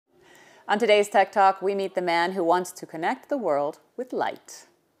On today's Tech Talk, we meet the man who wants to connect the world with light.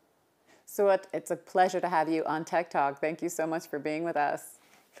 Suat, it's a pleasure to have you on Tech Talk. Thank you so much for being with us.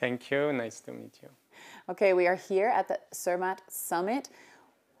 Thank you. Nice to meet you. Okay, we are here at the CERMAT Summit.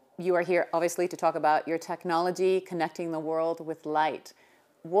 You are here, obviously, to talk about your technology connecting the world with light.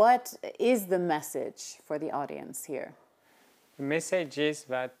 What is the message for the audience here? The message is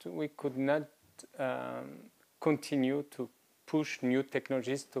that we could not continue to push new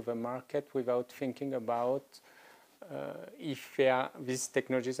technologies to the market without thinking about if these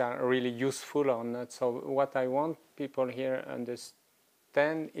technologies are really useful or not. So what I want people here to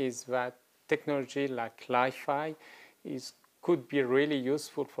understand is that technology like LiFi could be really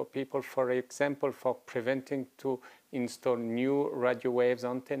useful for people, for example, for preventing to install new radio waves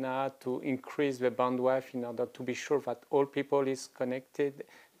antenna, to increase the bandwidth in order to be sure that all people is connected,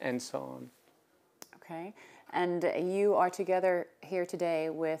 and so on. Okay, and you are together here today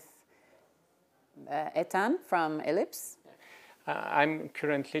with Etan from Ellipz. I'm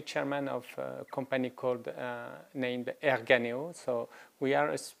currently chairman of a company called named Erganeo. So we are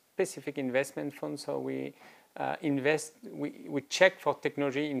a specific investment fund. So we we check for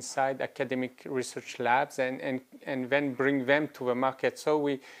technology inside academic research labs and then bring them to the market. So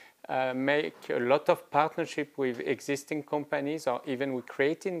we make a lot of partnership with existing companies, or even we're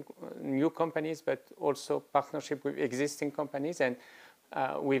creating new companies, but also partnership with existing companies. And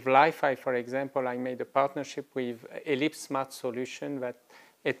with LiFi, for example, I made a partnership with Ellipz Smart Solution that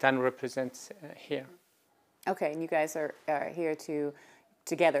Etan represents here. Okay, and you guys are here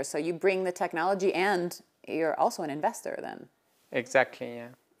together. So you bring the technology, and you're also an investor then. Exactly, yeah.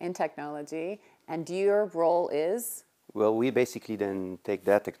 In technology. And your role is? Well, we basically then take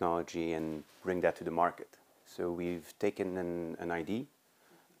that technology and bring that to the market. So we've taken an idea,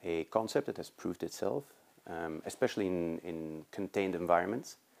 a concept that has proved itself, especially in contained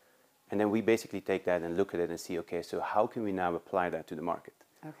environments. And then we basically take that and look at it and see, okay, so how can we now apply that to the market?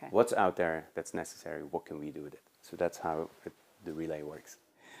 Okay. What's out there that's necessary? What can we do with it? So that's how the relay works.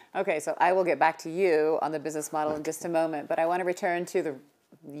 Okay, so I will get back to you on the business model in just a moment, but I want to return to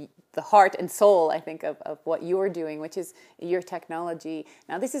the heart and soul, I think, of what you're doing, which is your technology.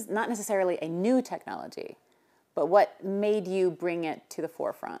 Now, this is not necessarily a new technology, but what made you bring it to the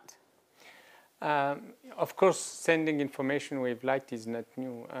forefront? Of course, sending information with light is not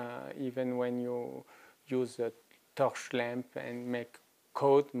new. Even when you use a torch lamp and make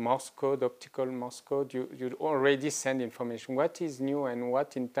code, Morse code, optical Morse code, you already send information. What is new and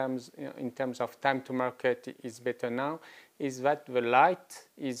what in terms of time to market is better now is that the light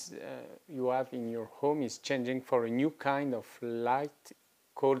you have in your home is changing for a new kind of light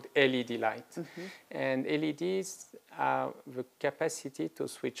called LED light. Mm-hmm. And LEDs have the capacity to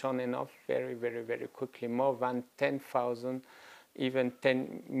switch on and off very, very, very quickly, more than 10,000, even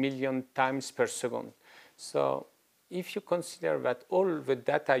 10 million times per second. So if you consider that all the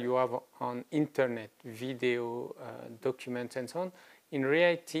data you have on internet, video, documents, and so on, in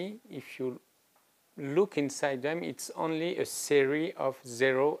reality, if you look inside them, it's only a series of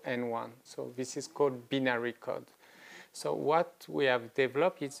 0 and 1. So this is called binary code. So what we have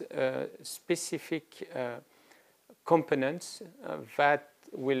developed is specific components that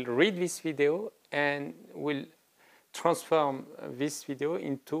will read this video and will transform this video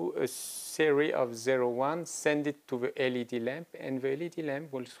into a series of 0, 1, send it to the LED lamp, and the LED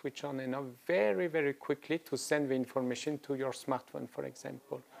lamp will switch on and off very, very quickly to send the information to your smartphone, for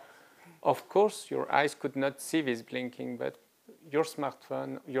example. Of course, your eyes could not see this blinking, but your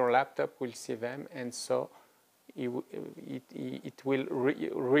smartphone, your laptop will see them, and so it will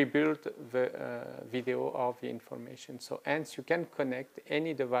rebuild the video or the information. So hence, you can connect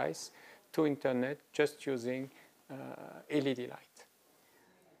any device to internet just using LED light.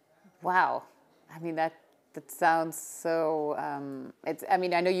 Wow, I mean that sounds so. I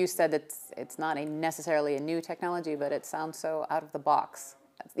mean, I know you said it's not necessarily a new technology, but it sounds so out of the box.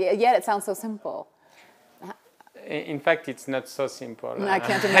 Yet it sounds so simple. In fact, it's not so simple. I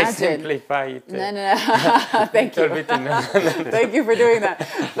can't imagine. I simplify it. No. Thank you. Thank you for doing that.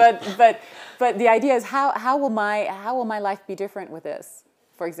 But the idea is how will my life be different with this?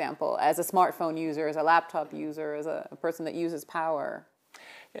 For example, as a smartphone user, as a laptop user, as a person that uses power?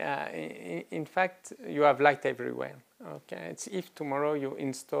 In fact, you have light everywhere. Okay, it's if tomorrow you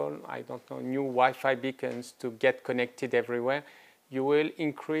install, I don't know, new Wi-Fi beacons to get connected everywhere, you will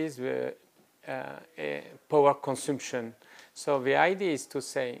increase the power consumption. So the idea is to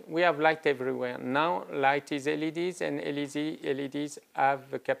say we have light everywhere. Now light is LEDs, and LEDs have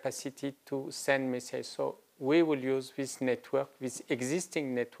the capacity to send messages. So we will use this network, these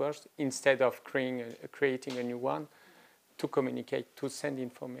existing networks, instead of creating a new one, to communicate, to send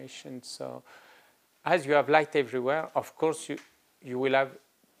information. So as you have light everywhere, of course you will have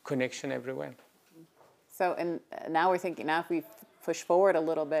connection everywhere. So, and now we're thinking, now if we push forward a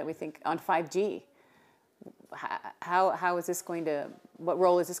little bit, we think on 5G, how is this going to, what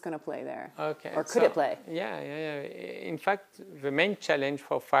role is this going to play there? Okay. Or could it play? Yeah. In fact, the main challenge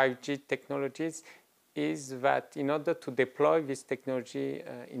for 5G technologies is that in order to deploy this technology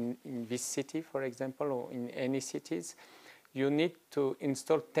in this city, for example, or in any cities, you need to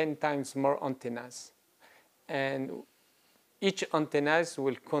install 10 times more antennas. And each antennas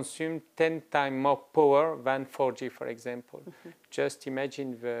will consume 10 times more power than 4G, for example. Just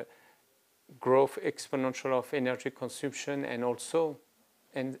imagine the growth exponential of energy consumption, and also,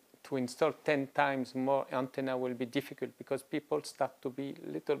 and to install 10 times more antenna will be difficult because people start to be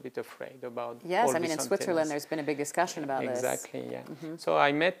a little bit afraid about Yes, all I mean, in these Switzerland, antennas. there's been a big discussion about this. Exactly, yeah. So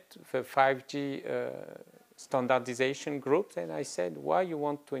I met the 5G standardization group, and I said, why you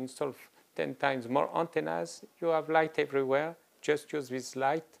want to install 10 times more antennas? You have light everywhere. Just use this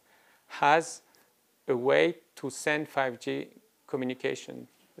light as a way to send 5G communication.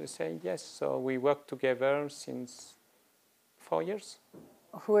 They say yes. So we work together since 4 years.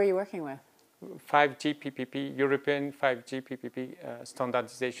 Who are you working with? 5G PPP, European 5G PPP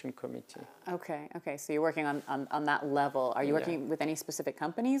Standardization Committee. Okay. So you're working on that level. Are you working with any specific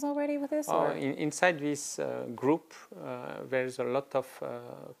companies already with this? Or? Inside this group, there's a lot of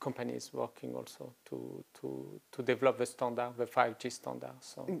companies working also to develop the standard, the 5G standard.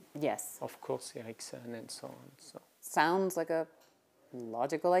 So yes. Of course, Ericsson and so on. So sounds like a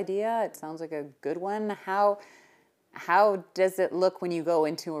logical idea. It sounds like a good one. How does it look when you go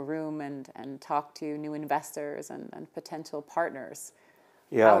into a room and talk to new investors and potential partners?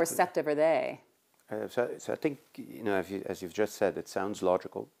 Yeah, how receptive are they? So I think, as you've just said, it sounds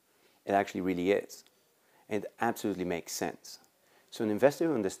logical. It actually really is. It absolutely makes sense. So an investor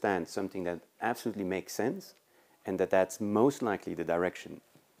who understands something that absolutely makes sense and that's most likely the direction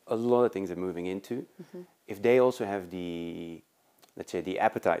a lot of things are moving into, if they also have the, let's say, the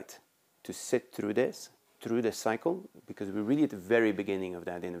appetite to sit through this cycle, because we're really at the very beginning of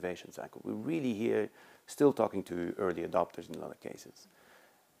that innovation cycle. We're really here still talking to early adopters in a lot of cases.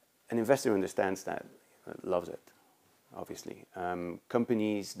 An investor who understands that loves it, obviously.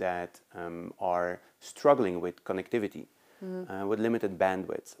 Companies that are struggling with connectivity, with limited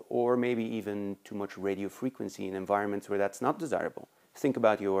bandwidth, or maybe even too much radio frequency in environments where that's not desirable. Think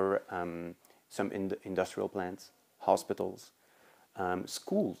about your some industrial plants, hospitals,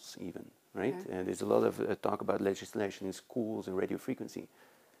 schools even. Right? Okay. There's a lot of talk about legislation in schools and radio frequency.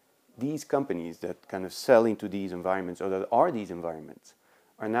 These companies that kind of sell into these environments, or that are these environments,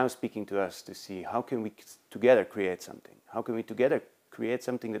 are now speaking to us to see how can we together create something? How can we together create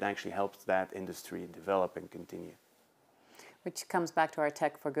something that actually helps that industry develop and continue? Which comes back to our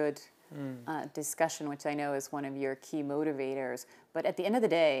Tech for Good discussion, which I know is one of your key motivators. But at the end of the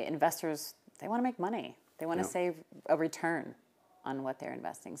day, investors, they want to make money. They want to save a return on what they're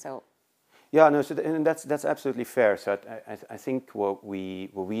investing. So. Yeah, no, so and that's absolutely fair. So I think what we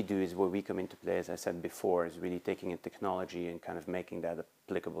do is where we come into play, as I said before, is really taking in technology and kind of making that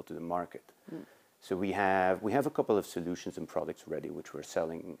applicable to the market. So we have a couple of solutions and products ready, which we're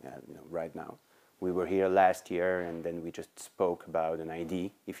selling right now. We were here last year, and then we just spoke about an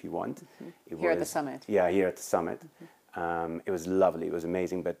ID, if you want. Here at the summit. Yeah, here at the summit. It was lovely, it was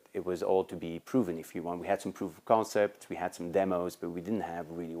amazing, but it was all to be proven, if you want. We had some proof of concept, we had some demos, but we didn't have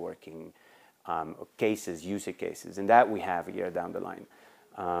really working cases, user cases, and that we have a year down the line.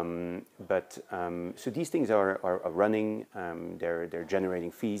 So these things are running, they're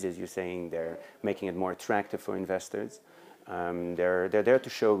generating fees, as you're saying, they're making it more attractive for investors. They're there to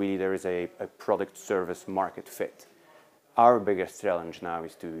show really there is a product service market fit. Our biggest challenge now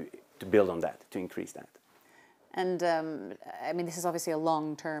is to build on that, to increase that. And I mean, this is obviously a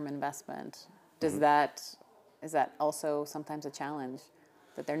long-term investment. Is that also sometimes a challenge,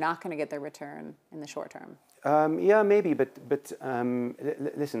 that they're not going to get their return in the short term? Yeah, maybe, but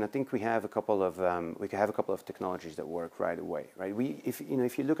listen, I think we have a couple of technologies that work right away, right?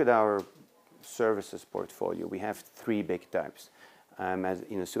 If you look at our services portfolio, we have three big types. As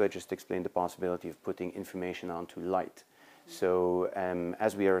Suat just explained, the possibility of putting information onto light. So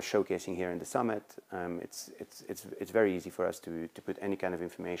as we are showcasing here in the summit, it's very easy for us to put any kind of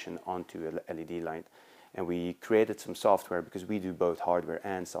information onto a LED light. And we created some software, because we do both hardware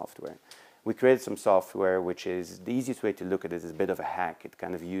and software. We created some software which is, the easiest way to look at it is a bit of a hack. It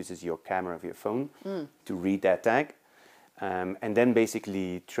kind of uses your camera of your phone to read that tag, and then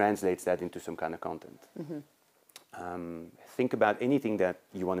basically translates that into some kind of content. Think about anything that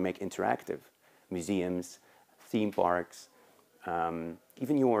you want to make interactive. Museums, theme parks,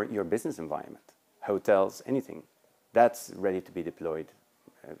 even your business environment, hotels, anything, that's ready to be deployed,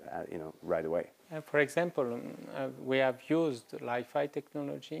 right away. For example, we have used LiFi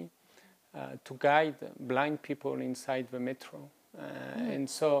technology to guide blind people inside the metro, and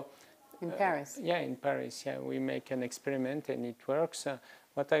so. In Paris? Yeah, in Paris, yeah. We make an experiment and it works.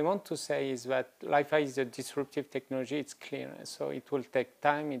 What I want to say is that LiFi is a disruptive technology, it's clear. So it will take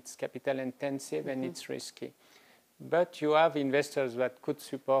time, it's capital intensive, and it's risky. But you have investors that could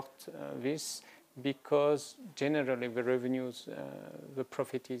support this because generally the revenues, the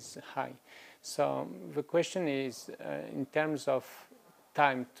profit is high. So the question is, in terms of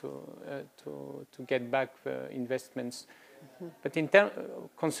time to get back the investments. But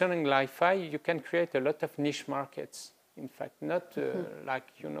concerning LiFi, you can create a lot of niche markets. In fact, not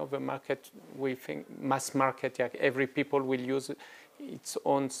like the market we think mass market. Like every people will use its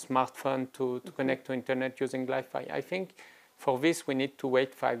own smartphone to connect to internet using LiFi. I think for this we need to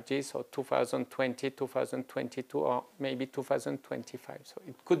wait 5G, so 2020, 2022, or maybe 2025. So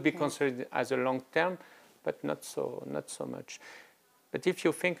it could be considered as a long term, but not so much. But if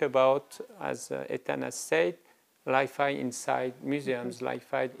you think about, as Etan has said, LiFi inside museums,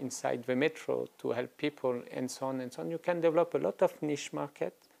 LiFi inside the metro to help people, and so on and so on. You can develop a lot of niche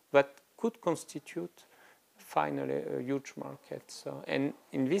market that could constitute finally a huge market. So, and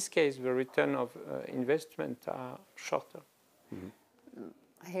in this case, the return of investment are shorter.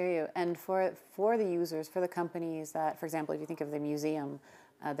 I hear you. And for the users, for the companies that, for example, if you think of the museum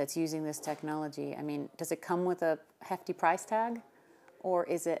that's using this technology, I mean, does it come with a hefty price tag, or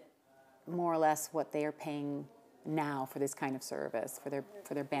is it more or less what they are paying now for this kind of service, for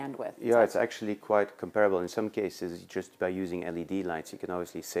their bandwidth? Yeah, it's actually quite comparable. In some cases, just by using LED lights, you can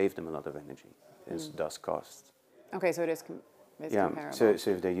obviously save them a lot of energy. It does cost. Okay, so it's comparable. So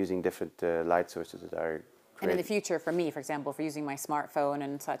if they're using different light sources that are and in the future, for me, for example, for using my smartphone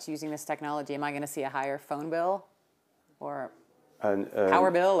and such, using this technology, am I going to see a higher phone bill or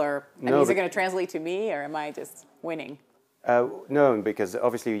power bill? Or is it going to translate to me, or am I just winning? No, because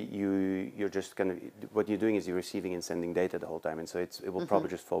obviously you're just what you're doing is you're receiving and sending data the whole time, and so it will probably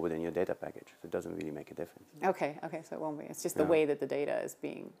just fall within your data package. So it doesn't really make a difference. Okay, so it won't be. It's just the way that the data is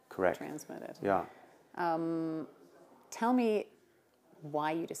being transmitted. Yeah. Tell me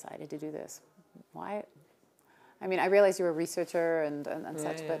why you decided to do this. Why? I mean, I realize you're a researcher and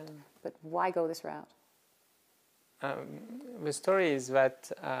such, but why go this route? The story is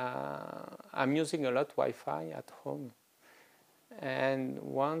that I'm using a lot Wi-Fi at home. And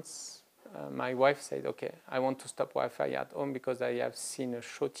once my wife said, okay, I want to stop Wi-Fi at home because I have seen a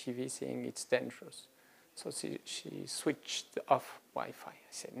show TV saying it's dangerous. So she switched off Wi-Fi. I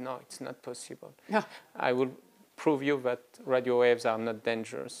said, no, it's not possible. Yeah. I will prove you that radio waves are not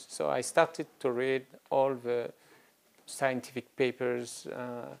dangerous. So I started to read all the scientific papers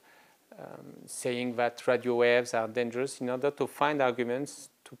saying that radio waves are dangerous in order to find arguments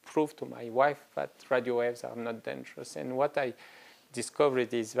to prove to my wife that radio waves are not dangerous. And what I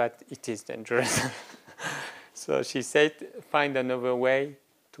discovered is that it is dangerous. So she said, find another way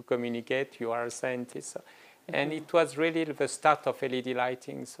to communicate. You are a scientist. So, and it was really the start of LED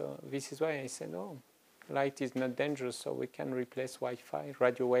lighting. So this is why I said, oh, light is not dangerous, so we can replace Wi-Fi,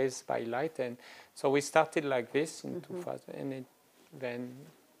 radio waves by light. And so we started like this in 2000, and then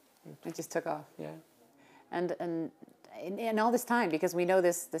it just took off. Yeah. And in all this time, because we know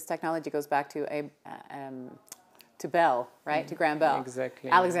this technology goes back to Bell, right? To Graham Bell. Exactly.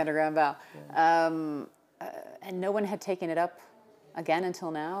 Alexander Graham Bell. Yeah. And no one had taken it up again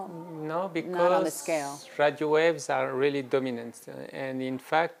until now? No, because not on the scale. Radio waves are really dominant. And in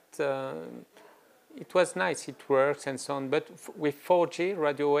fact, it was nice, it works and so on. But with 4G,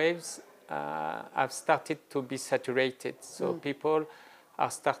 radio waves have started to be saturated. So people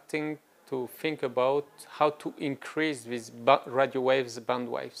are starting to think about how to increase these radio waves,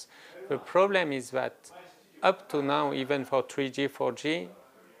 bandwidths. The problem is that up to now, even for 3G, 4G,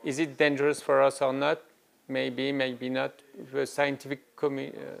 is it dangerous for us or not? Maybe, maybe not. The scientific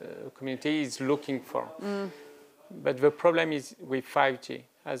community is looking for. But the problem is with 5G.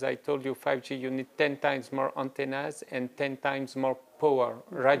 As I told you, 5G, you need 10 times more antennas and 10 times more power,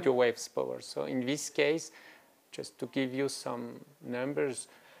 radio waves power. So in this case, just to give you some numbers,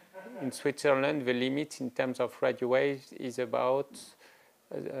 in Switzerland, the limit in terms of radio waves is about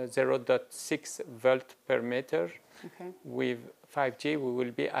 0.6 volt per meter. Okay. With 5G, we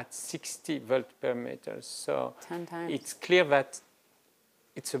will be at 60 volt per meter. So 10 times. It's clear that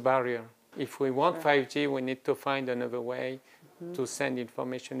it's a barrier. If we want 5G, we need to find another way to send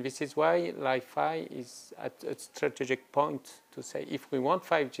information. This is why LiFi is at a strategic point to say, if we want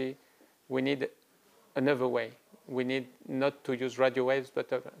 5G, we need another way. we need not to use radio waves, but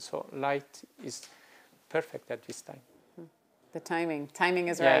so light is perfect at this time. The timing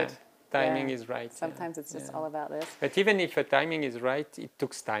is right. Timing is right. Sometimes it's just all about this. But even if the timing is right, it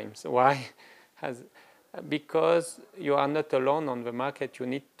took time. So why? Because you are not alone on the market. You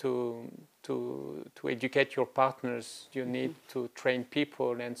need to educate your partners. You need to train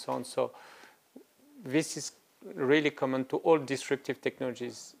people and so on. So this is really common to all disruptive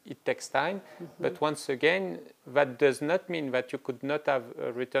technologies. It takes time, but once again, that does not mean that you could not have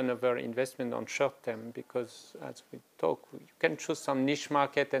a return over investment on short term, because as we talk, you can choose some niche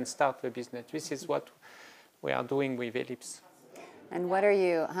market and start the business. This is what we are doing with Ellipz. And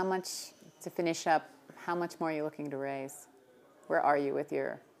how much, to finish up, how much more are you looking to raise? Where are you with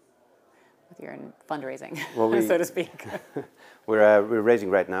your fundraising, so to speak? We're raising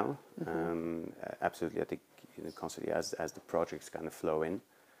right now. Absolutely, I think constantly as the projects kind of flow in.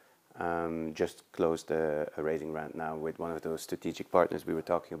 Just closed a raising round now with one of those strategic partners we were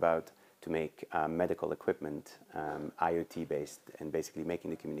talking about to make medical equipment IoT based and basically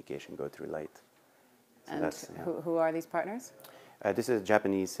making the communication go through light. So and who are these partners? This is a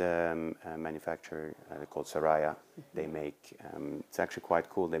Japanese manufacturer called Hadaya. They make, it's actually quite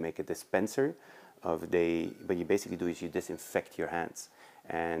cool, they make a dispenser what you basically do is you disinfect your hands.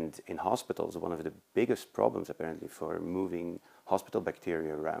 And in hospitals, one of the biggest problems apparently for moving hospital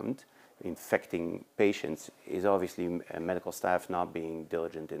bacteria around, infecting patients, is obviously medical staff not being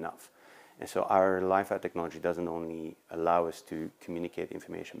diligent enough. And so our LiFi technology doesn't only allow us to communicate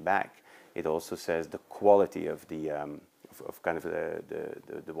information back, it also says the quality of the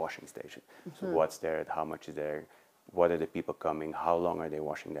the washing station. So what's there, how much is there, what are the people coming, how long are they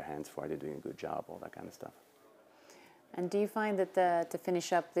washing their hands for, are they doing a good job, all that kind of stuff. And do you find that to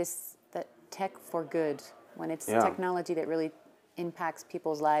finish up that tech for good, when it's technology that really impacts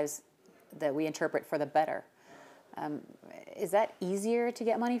people's lives that we interpret for the better, is that easier to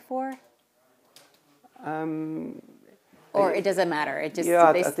get money for? Or it doesn't matter. It just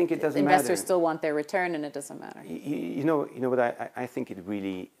I think it doesn't matter. Investors still want their return, and it doesn't matter. You know what I think it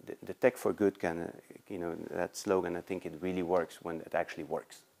really, the tech for good kind of that slogan, I think it really works when it actually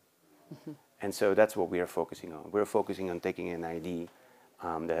works. And so that's what we are focusing on. We're focusing on taking an idea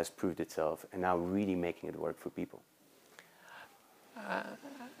that has proved itself and now really making it work for people.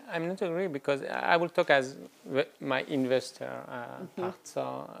 I'm not agree, because I will talk as my investor part.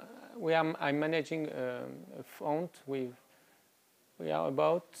 So I'm managing a fund with, we are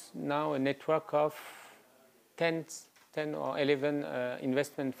about now a network of 10 or 11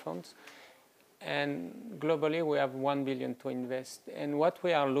 investment funds. And globally, we have 1 billion to invest. And what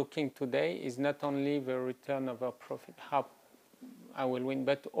we are looking today is not only the return of our profit, how I will win,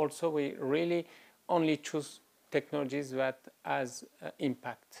 but also we really only choose technologies that has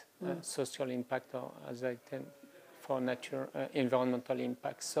impact, social impact, or as I tell, for nature, environmental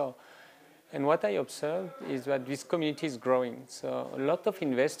impact. So, and what I observed is that this community is growing. So a lot of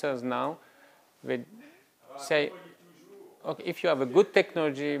investors now, they say, okay, if you have a good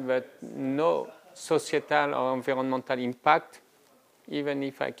technology but no societal or environmental impact, even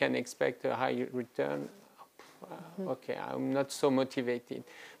if I can expect a high return, okay, I'm not so motivated.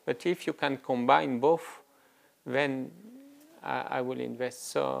 But if you can combine both, then I will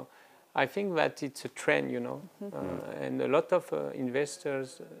invest. So I think that it's a trend, and a lot of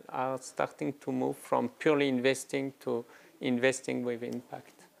investors are starting to move from purely investing to investing with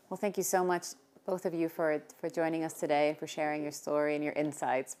impact. Well, thank you so much, both of you, for joining us today and for sharing your story and your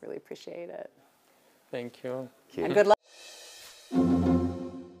insights. Really appreciate it. Thank you. And good luck.